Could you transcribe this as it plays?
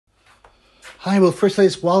Hi, well, first,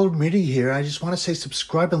 it's Walter Mitty here. I just want to say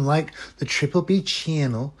subscribe and like the Triple B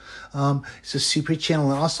channel. It's a super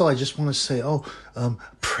channel. And also, I just want to say,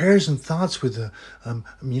 prayers and thoughts with,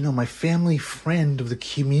 my family friend of the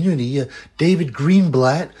community, David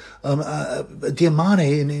Greenblatt,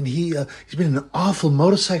 Diamante, and he's been in an awful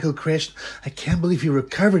motorcycle crash. I can't believe he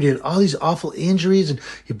recovered. He had all these awful injuries, and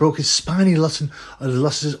he broke his spine. He lost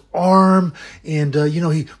his arm, and,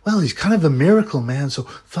 he's kind of a miracle, man. So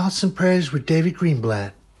thoughts and prayers with David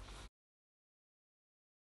Greenblatt.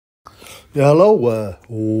 Yeah, hello,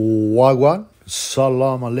 wagwan,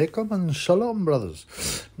 salam alaikum, and shalom, brothers.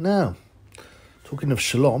 Now, talking of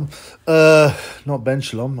shalom, not Ben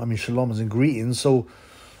Shalom, I mean shalom as in greetings. So,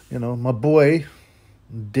 my boy,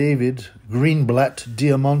 David Greenblatt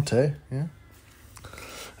Diamante,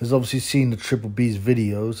 has obviously seen the Triple B's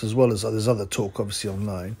videos, as well as there's other talk, obviously,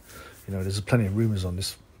 online. There's plenty of rumours on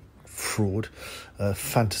this fraud,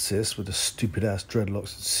 fantasist with the stupid-ass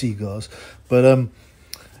dreadlocks and cigars. But,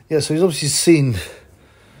 so he's obviously seen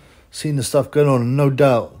the stuff going on, and no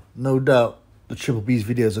doubt, the Triple B's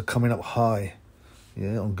videos are coming up high,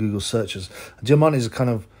 on Google searches. Diamante is a kind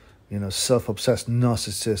of, self-obsessed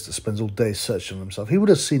narcissist that spends all day searching for himself. He would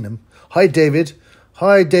have seen them. Hi, David.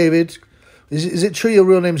 Is it true your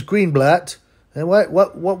real name's Greenblatt? And why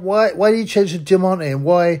did you change to Diamante? And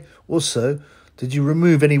why also did you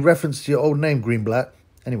remove any reference to your old name, Greenblatt?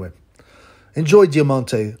 Anyway, enjoy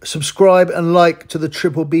Diamante. Subscribe and like to the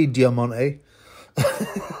Triple B Diamante.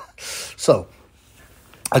 So,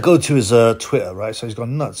 I go to his Twitter, right? So he's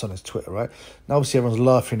gone nuts on his Twitter, right? Now, obviously, everyone's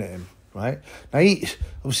laughing at him, right? Now, he's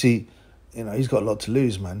got a lot to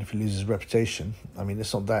lose, man, if he loses his reputation. I mean,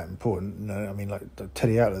 it's not that important.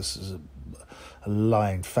 Teddy Atlas is a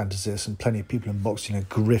lying fantasist, and plenty of people in boxing are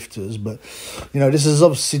grifters. But, this is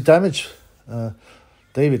obviously damaged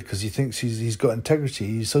David, because he thinks he's got integrity.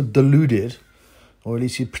 He's so deluded, or at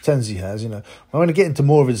least he pretends he has. I'm going to get into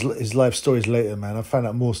more of his life stories later, man. I found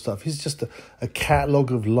out more stuff. He's just a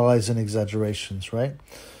catalogue of lies and exaggerations, right?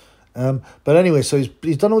 But anyway, so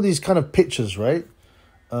he's done all these kind of pictures, right?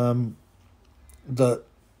 So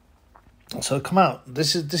come out.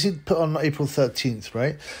 This is put on April 13th,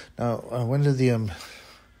 right? Now, when did the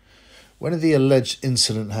alleged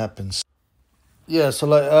incident happen? Yeah,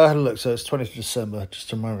 so I had a look. So it's 20th of December, just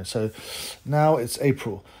to remind me. So now it's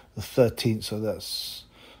April the 13th. So that's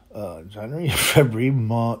January, February,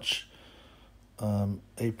 March,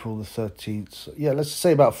 April the 13th. So, let's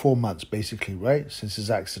say about 4 months, basically, right, since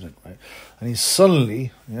his accident, right? And he's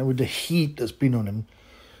suddenly, with the heat that's been on him,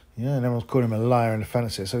 and everyone's calling him a liar and a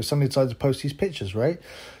fantasy. So he suddenly decided to post these pictures, right?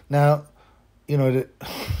 Now, they're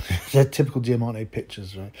typical Diamante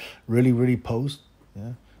pictures, right? Really, really posed,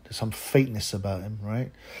 There's some fakeness about him,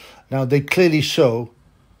 right? Now, they clearly show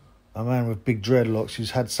a man with big dreadlocks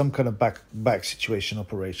who's had some kind of back situation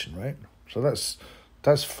operation, right? So that's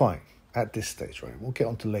fine at this stage, right? We'll get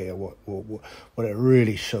on to later what it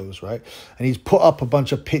really shows, right? And he's put up a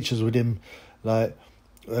bunch of pictures with him, like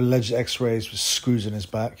alleged x-rays with screws in his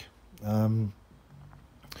back.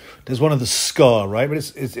 There's one of the scar, right? But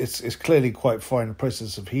it's clearly quite far in the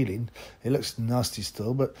process of healing. It looks nasty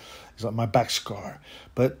still, but it's like my back scar.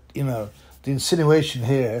 But, the insinuation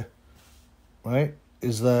here, right,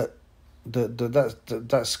 is that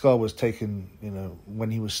that scar was taken,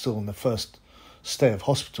 when he was still in the first stay of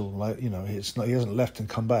hospital. Like, he hasn't left and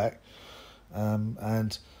come back.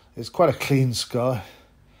 And it's quite a clean scar.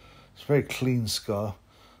 It's a very clean scar.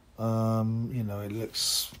 It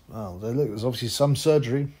looks, there's obviously some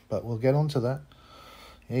surgery, but we'll get on to that.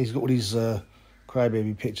 He's got all these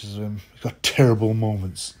crybaby pictures of him. He's got terrible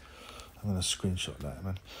moments. I'm going to screenshot that,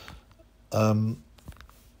 man.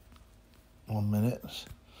 1 minute.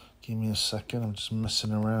 Give me a second. I'm just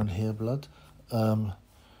messing around here, blood. Let's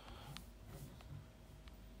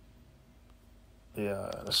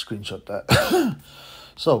screenshot that.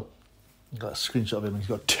 So, got a screenshot of him. He's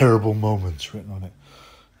got terrible moments written on it.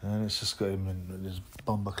 And it's just got him in his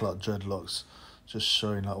bumperclot dreadlocks, just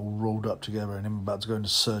showing like all rolled up together, and him about to go into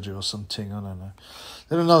surgery or something. I don't know.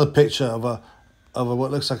 Then another picture of a what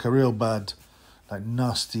looks like a real bad, like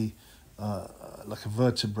nasty, like a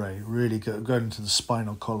vertebrae, really going into the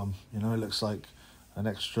spinal column. It looks like an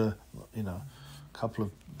extra,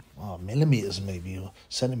 couple of millimeters maybe, or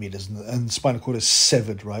centimeters, and the spinal cord is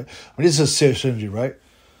severed, right? I mean, this is a serious injury, right?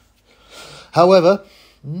 However,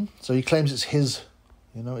 so he claims it's his.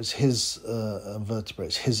 It's his vertebrae,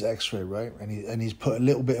 it's his X-ray, right? And he's put a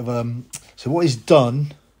little bit of So what he's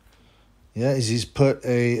done, is he's put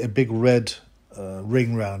a big red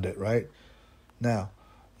ring round it, right? Now,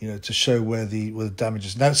 to show where the damage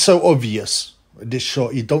is. Now it's so obvious in this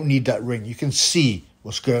shot. You don't need that ring. You can see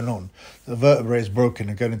what's going on. The vertebrae is broken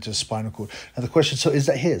and going into the spinal cord. Now the question, so is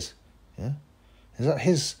that his? Yeah, is that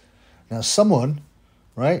his? Now someone,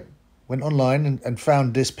 right, went online and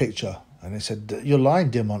found this picture, and they said, "You're lying,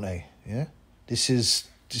 Diamante. Yeah, this is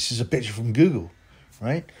a picture from Google,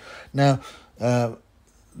 right?" Now,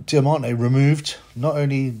 Diamante removed not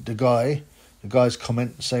only the guy's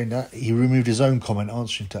comment saying that, he removed his own comment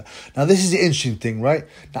answering to that. Now, this is the interesting thing, right?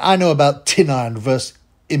 Now, I know about tin iron versus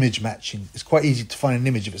image matching. It's quite easy to find an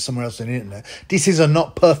image if it's somewhere else on the internet. These are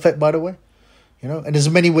not perfect, by the way. You know, and there's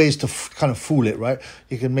many ways to kind of fool it, right?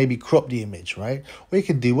 You can maybe crop the image, right? Or you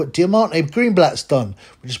can do what Diamante Greenblatt's done,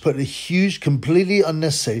 which is put a huge, completely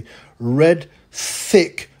unnecessary, red,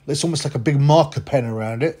 thick, it's almost like a big marker pen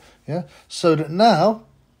around it, yeah? So that now,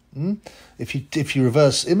 if you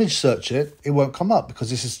reverse image search it, it won't come up because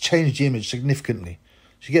this has changed the image significantly.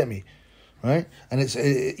 Do you get me? Right? And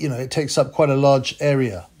it takes up quite a large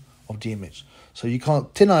area of the image. So you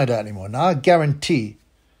can't tin-eye that anymore. Now I guarantee,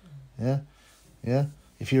 yeah,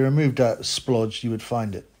 if you removed that splodge, you would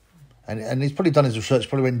find it. And he's probably done his research,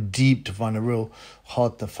 probably went deep to find a real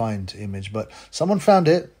hard to find image. But someone found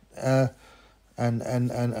it, and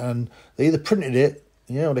they either printed it,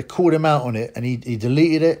 or they called him out on it, and he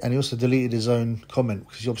deleted it, and he also deleted his own comment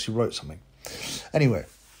because he obviously wrote something. Anyway,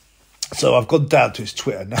 so I've gone down to his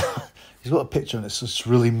Twitter now. He's got a picture, and it's just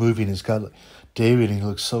really moving. He's got like David, and he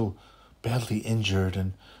looks so badly injured,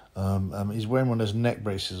 and he's wearing one of those neck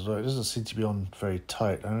braces. Right? It doesn't seem to be on very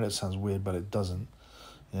tight. I know that sounds weird, but it doesn't.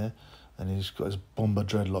 Yeah, and he's got his bomber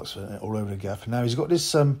dreadlocks all over the gaff. And now he's got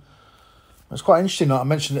this. It's quite interesting. I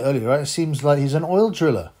mentioned it earlier, right? It seems like he's an oil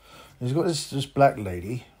driller. He's got this black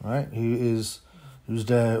lady, right, who's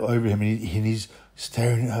there over him, and he's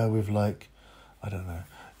staring at her with like, I don't know.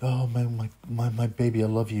 Oh my baby, I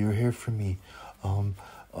love you. You're here for me.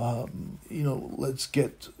 Let's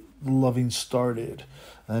get loving started.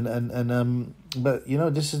 And but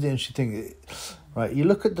this is the interesting thing, right? You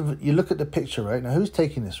look at the picture, right? Now who's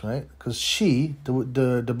taking this, right? Because she,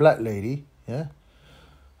 the black lady, yeah,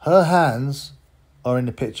 her hands are in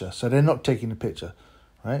the picture, so they're not taking the picture,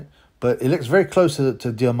 right? But it looks very close to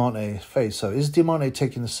Diamante's face. So is Diamante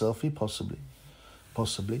taking the selfie? Possibly.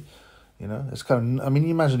 It's kind of. I mean, you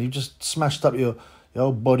imagine you just smashed up your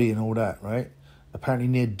whole body and all that, right? Apparently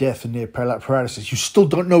near death and near paralysis. You still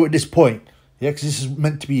don't know at this point, yeah, because this is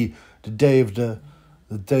meant to be the day of the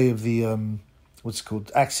what's it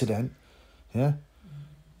called, accident, yeah.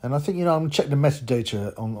 And I think I'm gonna check the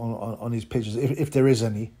metadata on these pictures if there is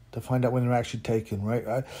any to find out when they're actually taken,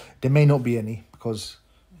 right? There may not be any because.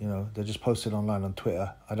 They're just posted online on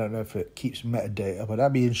Twitter. I don't know if it keeps metadata, but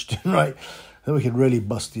that'd be interesting, right? Then we could really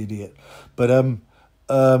bust the idiot. But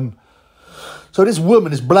so this woman,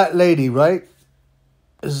 this black lady, right,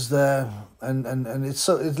 is there, and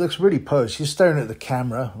it looks really posed. She's staring at the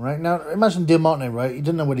camera, right? Now imagine Diamante, right? He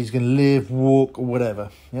didn't know whether he's going to live, walk, or whatever,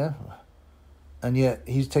 yeah. And yet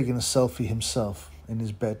he's taking a selfie himself in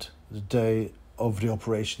his bed the day of the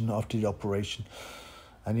operation, after the operation.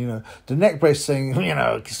 And, the neck brace thing,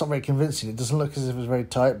 it's not very convincing. It doesn't look as if it was very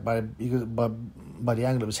tight by the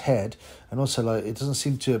angle of his head. And also, like, it doesn't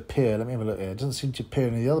seem to appear. Let me have a look here. It doesn't seem to appear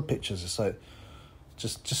in the other pictures. It's like,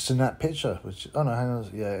 just in that picture. Which, oh, no, hang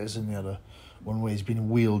on. Yeah, it is in the other one where he's been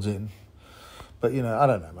wheeled in. But, I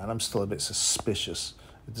don't know, man. I'm still a bit suspicious.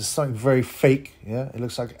 It's something very fake, yeah? It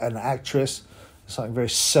looks like an actress. It's something very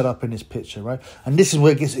set up in this picture, right? And this is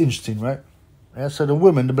where it gets interesting, right? Yeah, so the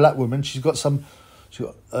woman, the black woman, she's got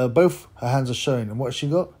both her hands are showing. And what has she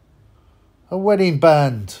got? A wedding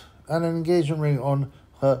band and an engagement ring on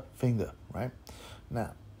her finger, right?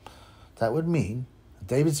 Now, that would mean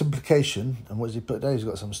David's implication, and what does he put there? He's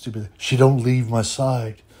got some stupid, she don't leave my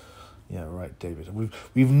side. Yeah, right, David.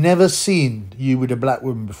 We've never seen you with a black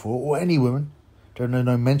woman before, or any woman. Don't know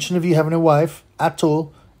no mention of you having a wife at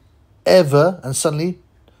all, ever. And suddenly,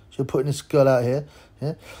 you're putting this girl out here.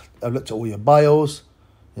 Yeah, I've looked at all your bios.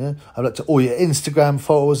 Yeah, I've looked at all your Instagram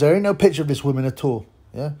photos. There ain't no picture of this woman at all.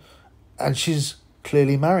 Yeah, and she's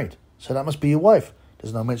clearly married, so that must be your wife.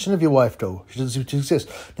 There's no mention of your wife though. She doesn't seem to exist.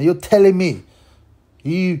 Now you're telling me,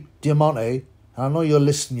 you Diamante, I know you're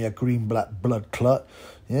listening, you green black blood clot.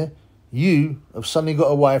 Yeah, you have suddenly got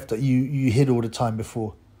a wife that you hid all the time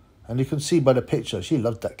before, and you can see by the picture she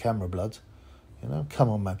loves that camera blood. Come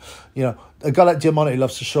on, man. A guy like Diamante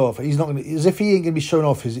loves to show off. He's not gonna, as if he ain't gonna be showing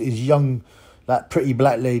off his young. That pretty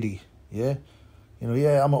black lady, yeah,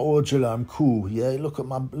 yeah, I'm an oil driller, I'm cool, yeah. Look at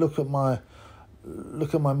my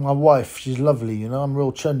wife, she's lovely, I'm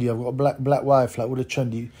real trendy. I've got a black wife, like all the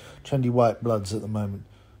trendy white bloods at the moment,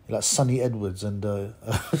 like Sonny Edwards and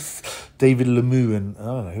David Lemieux and I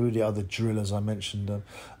don't know who are the other drillers I mentioned,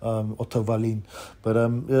 Otto Wallin. But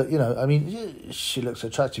you know, I mean, she looks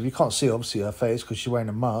attractive. You can't see obviously her face because she's wearing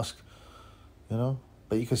a mask, you know,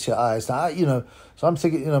 but you can see her eyes. Now, you know, so I'm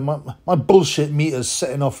thinking, you know, my bullshit meter's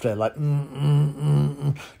setting off there. Like,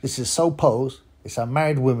 this is so posed. It's a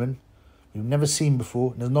married woman we've never seen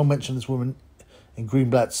before. There's no mention of this woman in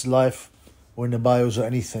Greenblatt's life or in the bios or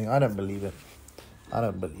anything. I don't believe it.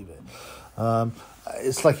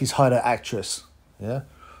 It's like he's hired an actress, yeah.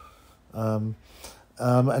 And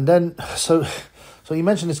then so you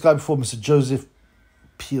mentioned this guy before, Mr. Joseph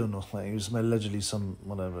Pion or something. He was allegedly some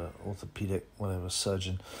orthopedic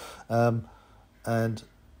surgeon, and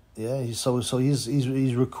yeah,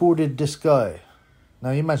 he's recorded this guy.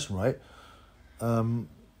 Now you imagine, right?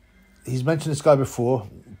 He's mentioned this guy before.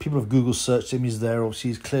 People have Google searched him. He's there.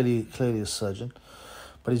 Obviously, he's clearly a surgeon,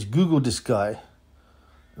 but he's Googled this guy.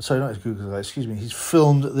 Sorry, not his Google guy. Excuse me. He's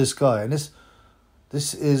filmed this guy, and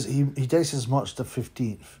this is he dates this March the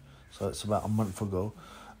 15th, so it's about a month ago,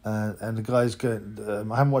 and the guy's going.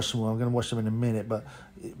 I haven't watched him. I'm going to watch him in a minute, but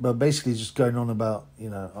basically just going on about, you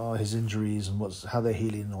know, his injuries and how they're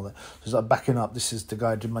healing and all that. So he's like backing up. This is the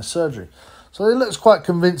guy who did my surgery, so it looks quite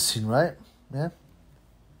convincing, right? Yeah.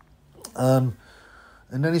 And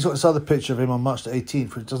then he's got this other picture of him on March the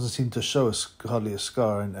 18th, which doesn't seem to show hardly a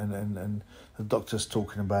scar, and the doctor's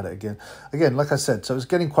talking about it again. Again, like I said, so it's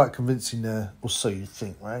getting quite convincing there, or so you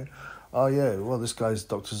think, right? Oh, yeah, well, this guy's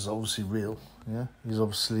doctor's obviously real, yeah? He's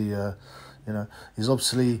obviously, he's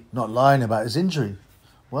obviously not lying about his injury.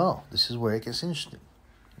 Well, this is where it gets interesting,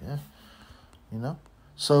 yeah? You know?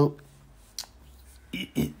 So,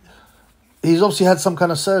 he's obviously had some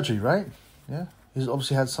kind of surgery, right? Yeah? He's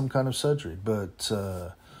obviously had some kind of surgery, but,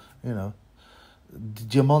 you know,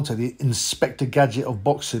 Diamante, the Inspector Gadget of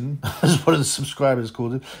boxing, as one of the subscribers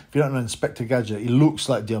called him. If you don't know Inspector Gadget, he looks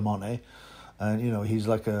like Diamante, and you know he's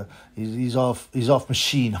like he's half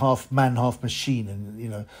machine, half man, half machine, and you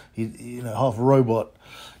know half robot.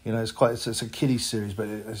 You know, it's a kiddie series, but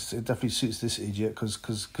it definitely suits this idiot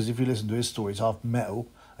because if you listen to his story, he's half metal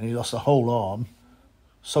and he lost a whole arm.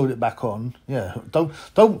 Sewed it back on. Yeah, don't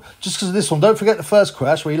just because of this one. Don't forget the first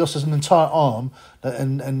crash where he lost an entire arm,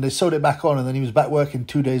 and they sewed it back on, and then he was back working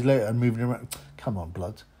 2 days later and moving around. Come on,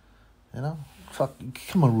 blood. You know,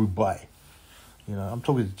 come on, Rubai. You know, I'm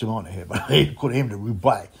talking to Diamante here, but I call him the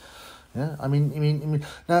Rubai. Yeah, I mean,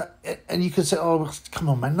 now, and you could say, oh, come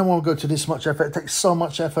on, man, no one will go to this much effort. It takes so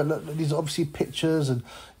much effort. Look, these are obviously pictures, and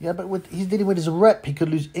yeah, but he's dealing with his rep. He could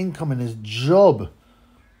lose income in his job.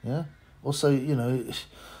 Yeah. Also, you know,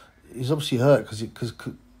 he's obviously hurt because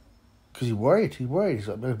he's worried. He's worried. He's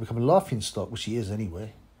going to become a laughing stock, which he is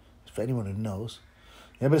anyway, for anyone who knows.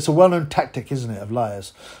 Yeah, but it's a well-known tactic, isn't it, of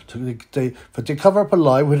liars to cover up a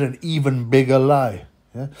lie with an even bigger lie.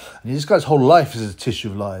 Yeah, and this guy's whole life is a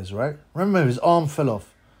tissue of lies, right? Remember, his arm fell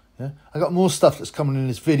off. Yeah, I got more stuff that's coming in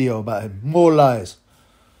this video about him. More lies.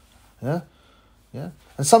 Yeah, yeah,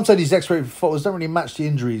 and some say these X-ray photos don't really match the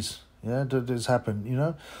injuries. Yeah, that's happened. You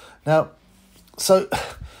know. Now, so,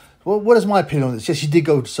 well, what is my opinion on this? Yes, he did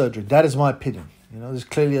go to surgery. That is my opinion. You know, there's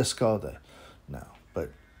clearly a scar there. Now,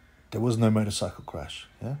 but there was no motorcycle crash.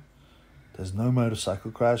 Yeah, there's no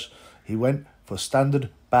motorcycle crash. He went for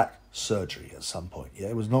standard back surgery at some point. Yeah,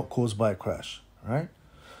 it was not caused by a crash. Right?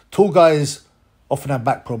 Tall guys often have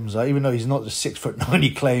back problems. Even though he's not just 6'9",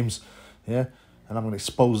 he claims. Yeah, and I'm going to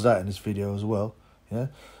expose that in this video as well. Yeah.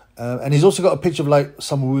 And he's also got a picture of like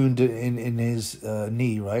some wound in his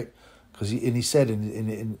knee, right? Because he said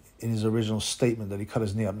in his original statement that he cut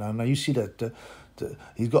his knee up. Now you see that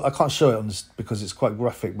he's got. I can't show it on this because it's quite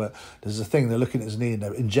graphic, but there's a thing they're looking at his knee and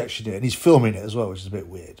they're injecting it, and he's filming it as well, which is a bit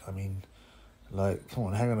weird. I mean, like, come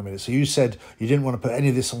on, hang on a minute. So you said you didn't want to put any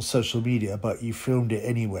of this on social media, but you filmed it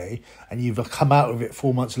anyway, and you've come out of it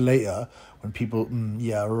 4 months later when people,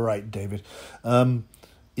 yeah, right, David.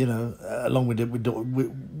 You know, along with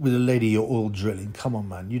a lady you're oil drilling. Come on,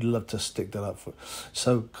 man, you'd love to stick that up for.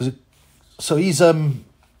 So he's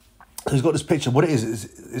got this picture. What it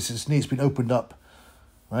is his knee. It's been opened up,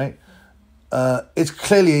 right? It's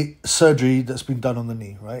clearly surgery that's been done on the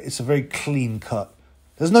knee, right? It's a very clean cut.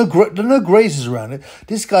 There are no grazes around it.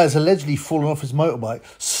 This guy has allegedly fallen off his motorbike,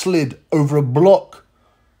 slid over a block.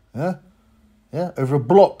 Yeah, over a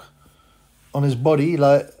block on his body,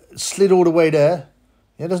 like slid all the way there.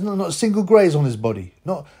 Yeah, there's not a single graze on his body.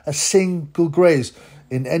 Not a single graze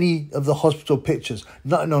in any of the hospital pictures.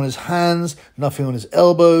 Nothing on his hands, nothing on his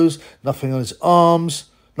elbows, nothing on his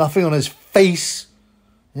arms, nothing on his face.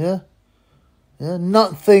 Yeah,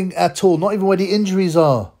 nothing at all. Not even where the injuries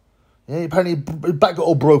are. Yeah, apparently his back got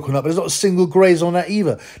all broken up. There's not a single graze on that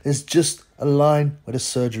either. There's just a line where the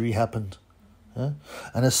surgery happened. Yeah?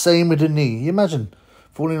 And the same with the knee. You imagine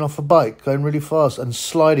falling off a bike, going really fast and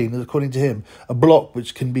sliding, according to him, a block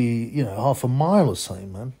which can be, you know, half a mile or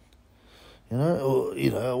something, man.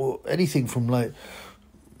 Or anything from like,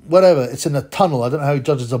 whatever. It's in a tunnel. I don't know how he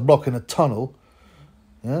judges a block in a tunnel.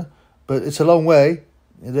 Yeah, but it's a long way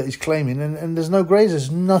that he's claiming, and there's no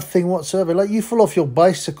grazes, nothing whatsoever. Like, you fall off your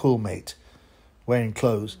bicycle, mate, wearing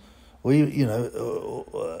clothes, or and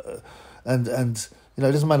it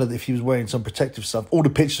doesn't matter if he was wearing some protective stuff. All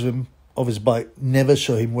the pictures of him of his bike never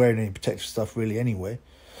show him wearing any protective stuff, really, anyway.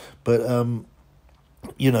 But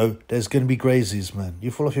there's going to be grazes, man.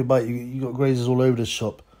 You fall off your bike, you got grazes all over the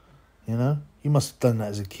shop. You must have done that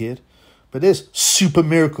as a kid. But this super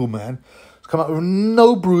miracle man has come out with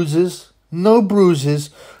no bruises, no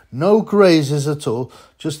grazes at all.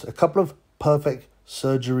 Just a couple of perfect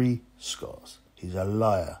surgery scars. He's a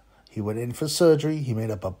liar. He went in for surgery. He made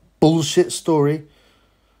up a bullshit story,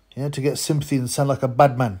 to get sympathy and sound like a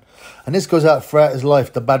bad man. And this goes out throughout his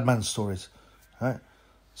life, the bad man stories. Right?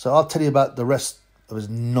 So I'll tell you about the rest of his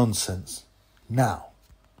nonsense now.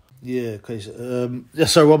 Yeah, okay.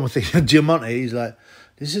 Sorry, one more thing. Diamante, he's like,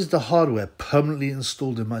 this is the hardware permanently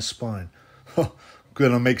installed in my spine.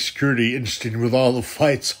 Gonna make security interesting with all the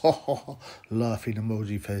fights. Laughing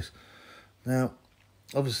emoji face. Now,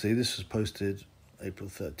 obviously, this was posted April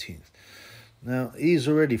 13th. Now, he's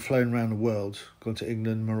already flown around the world, gone to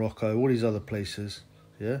England, Morocco, all these other places.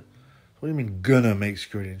 Yeah? What do you mean, gonna make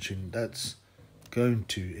security interesting? That's going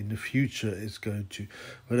to. In the future, it's going to.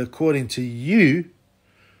 But according to you,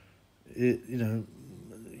 you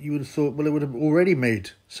would have thought, well, it would have already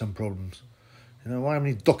made some problems. Why haven't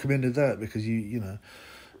you documented that? Because he's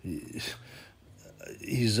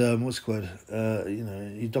what's it called?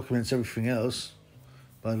 He documents everything else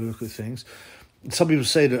by the look of things. Some people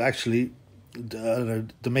say that actually, I don't know,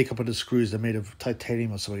 the makeup of the screws, they're made of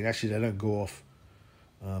titanium or something. Actually, they don't go off.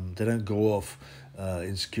 They don't go off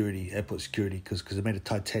in security, airport security, because they're made of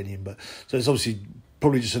titanium. But so it's obviously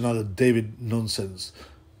probably just another David nonsense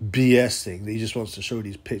BS thing that he just wants to show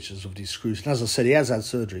these pictures of these screws. And as I said, he has had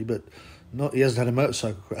surgery, but he hasn't had a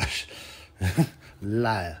motorcycle crash.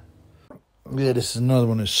 Liar. Yeah, this is another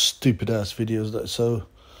one of his stupid ass videos. So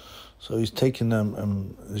he's taking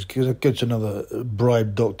he's gonna go to another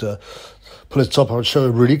bribe doctor, pull his top out and show a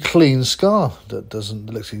really clean scar that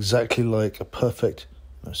looks exactly like a perfect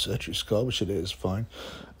surgery scar, which it is fine.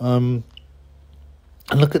 And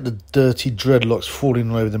look at the dirty dreadlocks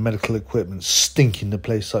falling all over the medical equipment, stinking the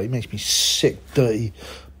place up. It makes me sick, dirty,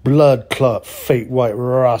 blood clot, fake white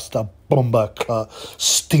rasta, bomber clot,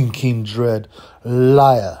 stinking dread,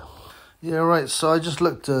 liar. Yeah, right, so I just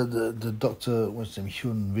looked at the Dr.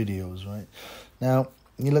 Hyun videos, right? Now,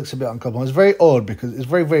 he looks a bit uncomfortable. It's very odd because it's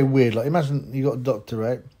very, very weird. Like, imagine you got a doctor,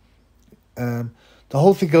 right? The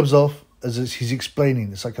whole thing comes off as he's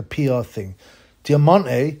explaining. It's like a PR thing.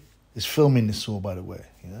 Diamante is filming this all, by the way.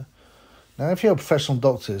 Now, if you're a professional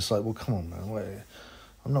doctor, it's like, well, come on, man. Wait,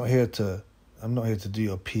 I'm not here to do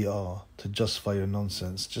your PR to justify your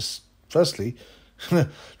nonsense. Just firstly,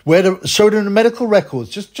 show them the medical records.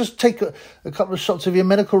 Just take a couple of shots of your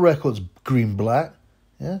medical records, green black,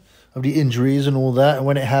 of the injuries and all that, and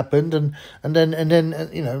when it happened, and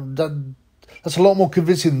then that's a lot more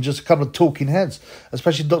convincing than just a couple of talking heads,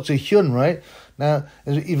 especially Dr. Hyun, right? Now,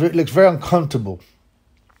 it looks very uncomfortable.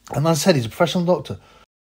 And I said, he's a professional doctor.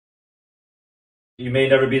 You may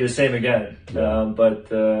never be the same again,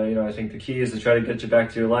 but I think the key is to try to get you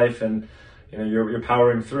back to your life, and you're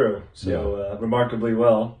powering through. So remarkably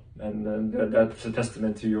well, and that's a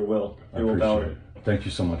testament to your will. Your willpower. It. Thank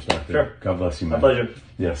you so much, Doctor. Sure. God bless you, man. My pleasure.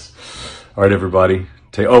 Yes. All right, everybody.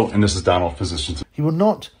 And this is Donald, physician. He will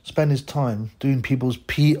not spend his time doing people's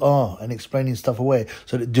PR and explaining stuff away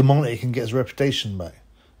so that Diamante can get his reputation back.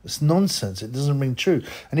 It's nonsense. It doesn't ring true.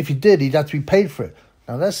 And if he did, he'd have to be paid for it.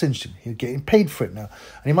 Now, that's interesting. He's getting paid for it now.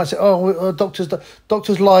 And he might say,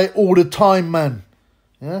 doctors lie all the time, man.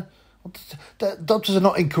 Yeah? Doctors are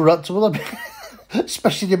not incorruptible.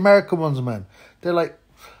 Especially the American ones, man.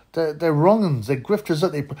 They're wrong uns. They're grifters.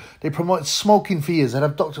 They promote smoking for years. They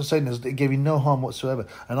have doctors saying this. They give you no harm whatsoever.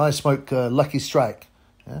 And I smoke Lucky Strike.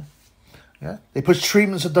 Yeah. They push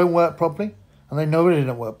treatments that don't work properly. And they know they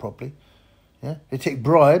don't work properly. Yeah, they take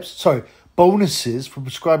bonuses for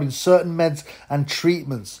prescribing certain meds and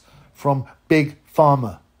treatments from big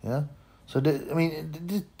pharma. Yeah, so this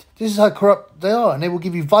is how corrupt they are, and they will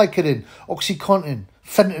give you Vicodin, OxyContin,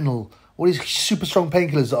 fentanyl, all these super strong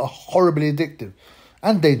painkillers that are horribly addictive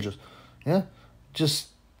and dangerous. Yeah, just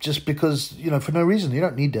just because, you know, for no reason. You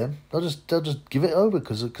don't need them. They'll just give it over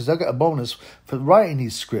because they'll get a bonus for writing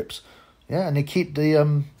these scripts. Yeah, and they keep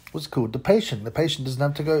the what's it called, the patient. The patient doesn't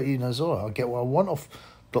have to go, you know, so I'll get what I want off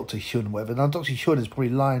Dr. Hyun, whatever. Now Dr. Hyun is probably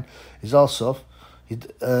lying his arse off.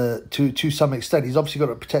 To some extent, he's obviously got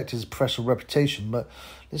to protect his professional reputation. But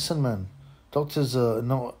listen, man, doctors are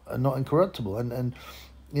not incorruptible, and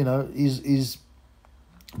you know, he's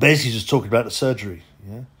basically just talking about the surgery.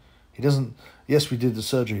 Yeah, he doesn't. Yes, we did the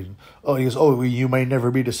surgery. Oh, he goes, oh, well, you may never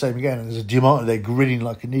be the same again. And there's a Diamante there grinning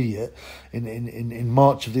like an idiot in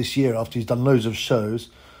March of this year after he's done loads of shows,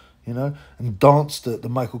 you know, and danced at the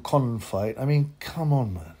Michael Conlan fight. I mean, come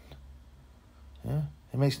on, man. Yeah,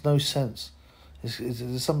 it makes no sense.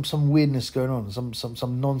 There's some weirdness going on,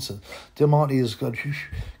 some nonsense. Diamante has got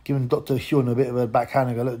given Dr. Hyun a bit of a backhand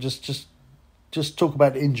and go, look, just talk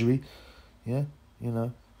about the injury, yeah, you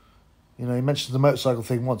know, he mentions the motorcycle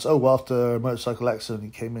thing once. Oh, well, after a motorcycle accident,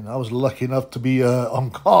 he came in. I was lucky enough to be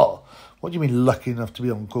on call. What do you mean lucky enough to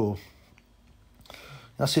be on call?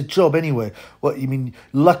 That's your job anyway. What, you mean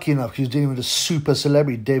lucky enough because you're dealing with a super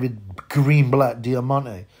celebrity, David Greenblatt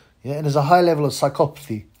Diamante, yeah, and there's a high level of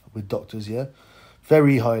psychopathy with doctors, yeah.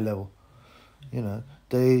 Very high level, you know.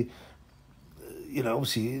 They, you know,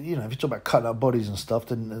 obviously, you know, if you talk about cutting up bodies and stuff,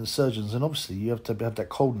 then the surgeons, and obviously you have to have that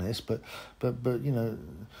coldness, but you know,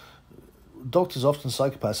 doctors are often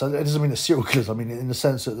psychopaths. It doesn't mean they're serial killers. I mean, in the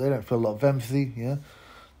sense that they don't feel a lot of empathy. Yeah,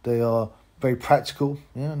 they are very practical.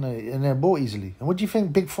 Yeah, and they're bought easily. And what do you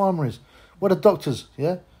think Big Pharma is? What are doctors?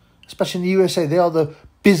 Yeah, especially in the USA, they are the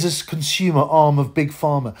business consumer arm of Big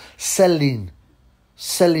Pharma, selling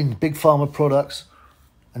Big Pharma products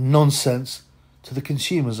and nonsense to the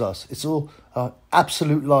consumers, us. It's all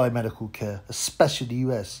absolute lie, medical care, especially the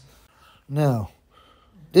US. Now,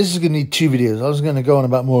 this is going to need 2 videos. I was going to go on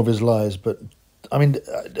about more of his lies, but, I mean,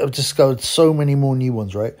 I've discovered so many more new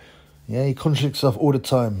ones, right? Yeah, he contradicts himself all the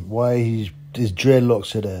time. Why his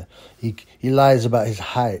dreadlocks are there. He lies about his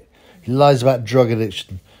height. He lies about drug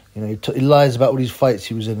addiction. You know, he lies about all these fights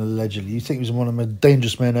he was in, allegedly. You think he was one of the most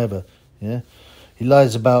dangerous men ever, yeah? He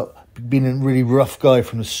lies about being a really rough guy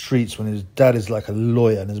from the streets when his dad is like a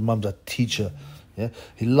lawyer and his mum's a teacher. Yeah,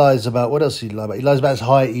 he lies about, what else does he lie about? He lies about his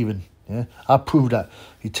height even. Yeah, I proved that.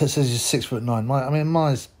 He says he's 6'9".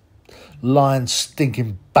 Mine's lying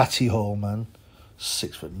stinking batty hole, man.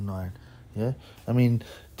 6'9". Yeah, I mean,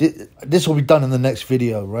 this will be done in the next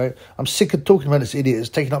video, right? I'm sick of talking about this idiot. It's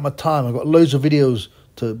taking up my time. I've got loads of videos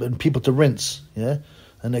and people to rinse. Yeah.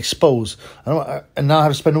 And expose. And now I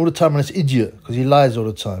have to spend all the time on this idiot because he lies all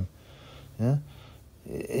the time. Yeah,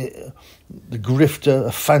 the grifter,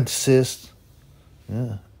 a fantasist.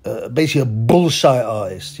 Yeah, basically a bullshit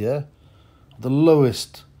artist. Yeah, the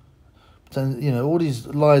lowest. But then, you know, all these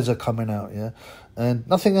lies are coming out. Yeah, and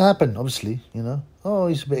nothing happened. Obviously, you know. Oh,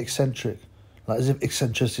 he's a bit eccentric. Like as if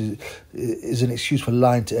eccentricity is an excuse for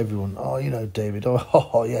lying to everyone. Oh, you know, David.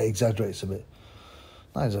 Oh yeah, he exaggerates a bit.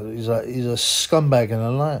 No, he's a scumbag and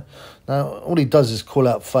a liar. Now, all he does is call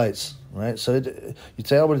out fights, right? So you'd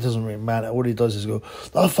say, oh, but it doesn't really matter. All he does is go,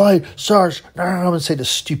 I'll fight, Sarge, and say the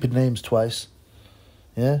stupid names twice.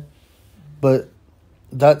 Yeah? But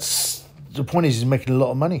that's, the point is he's making a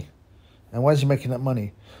lot of money. And why is he making that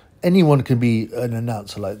money? Anyone can be an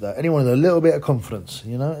announcer like that. Anyone with a little bit of confidence,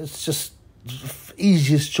 you know? It's just the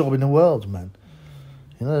easiest job in the world, man.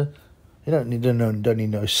 You know? You don't need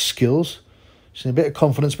no skills. Just need a bit of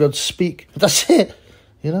confidence to be able to speak. But that's it.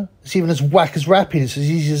 You know? It's even as whack as rapping. It's as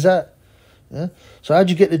easy as that. Yeah? So how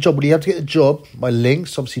do you get the job? Well, you have to get the job by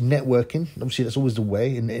links, obviously networking. Obviously, that's always the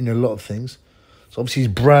way in a lot of things. So obviously,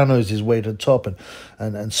 he's brown-nosed his way to the top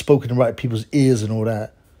and spoken to right people's ears and all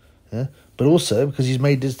that. Yeah? But also, because he's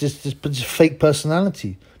made this fake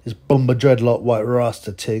personality. This bumper dreadlock white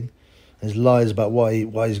rasta ting. His lies about why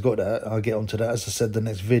he's got that. I'll get onto that, as I said, the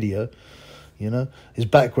next video. You know, his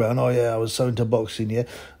background, oh yeah, I was so into boxing, yeah.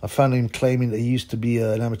 I found him claiming that he used to be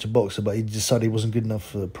an amateur boxer, but he decided he wasn't good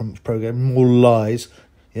enough for the program. More lies.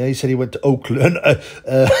 Yeah, he said he went to Oakland,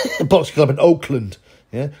 a boxing club in Oakland,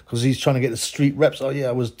 yeah, because he's trying to get the street reps. Oh yeah,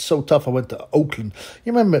 I was so tough, I went to Oakland.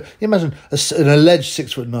 You imagine an alleged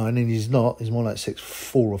 6'9", and he's not, he's more like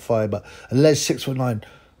 6'4" or 5, but alleged 6'9",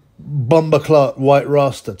 Bumba Clark, white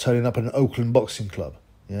rasta, turning up in an Oakland boxing club,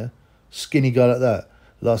 yeah. Skinny guy like that.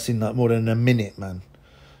 Lasting like more than a minute, man.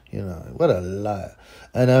 You know, what a liar.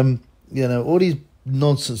 And, you know, all these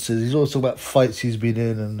nonsenses. He's also about fights he's been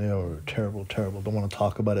in, and they are terrible. Don't want to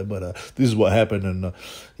talk about it, but this is what happened. And,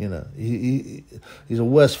 you know, he's a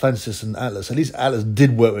worse fantasist than Atlas. At least Atlas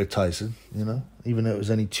did work with Tyson, you know, even though it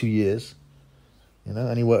was only 2 years. You know,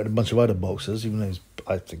 and he worked with a bunch of other boxers, even though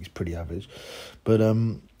I think he's pretty average. But,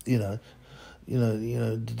 you know,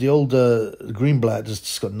 the old Greenblatt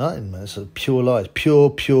just got nothing, man. It's a pure lies,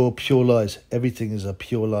 pure lies. Everything is a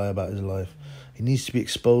pure lie about his life. He needs to be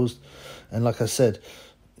exposed, and like I said,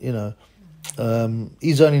 he's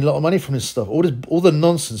earning a lot of money from this stuff. All the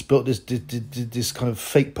nonsense built this kind of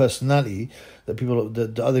fake personality that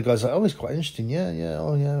the other guys are like, oh, he's quite interesting. Yeah.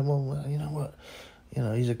 Oh, yeah. Well, you know what?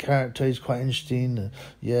 He's a character. He's quite interesting.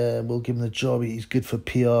 Yeah, we'll give him the job. He's good for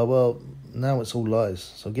PR. Well, now it's all lies.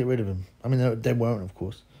 So get rid of him. I mean, they won't, of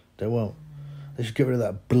course. They won't. They should get rid of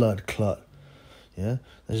that blood clot. Yeah,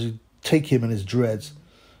 they should take him and his dreads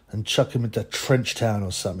and chuck him into Trench Town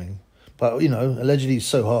or something. But allegedly he's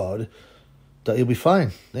so hard that he'll be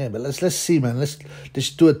fine. Yeah, but let's see, man. Let's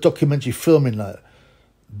do a documentary filming like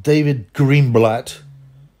David Greenblatt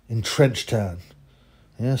in Trench Town.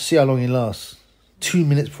 Yeah, see how long he lasts. 2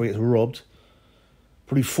 minutes before he gets robbed.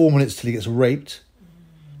 Probably 4 minutes till he gets raped.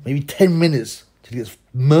 Maybe 10 minutes till he gets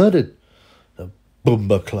murdered. The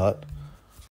bumba clot.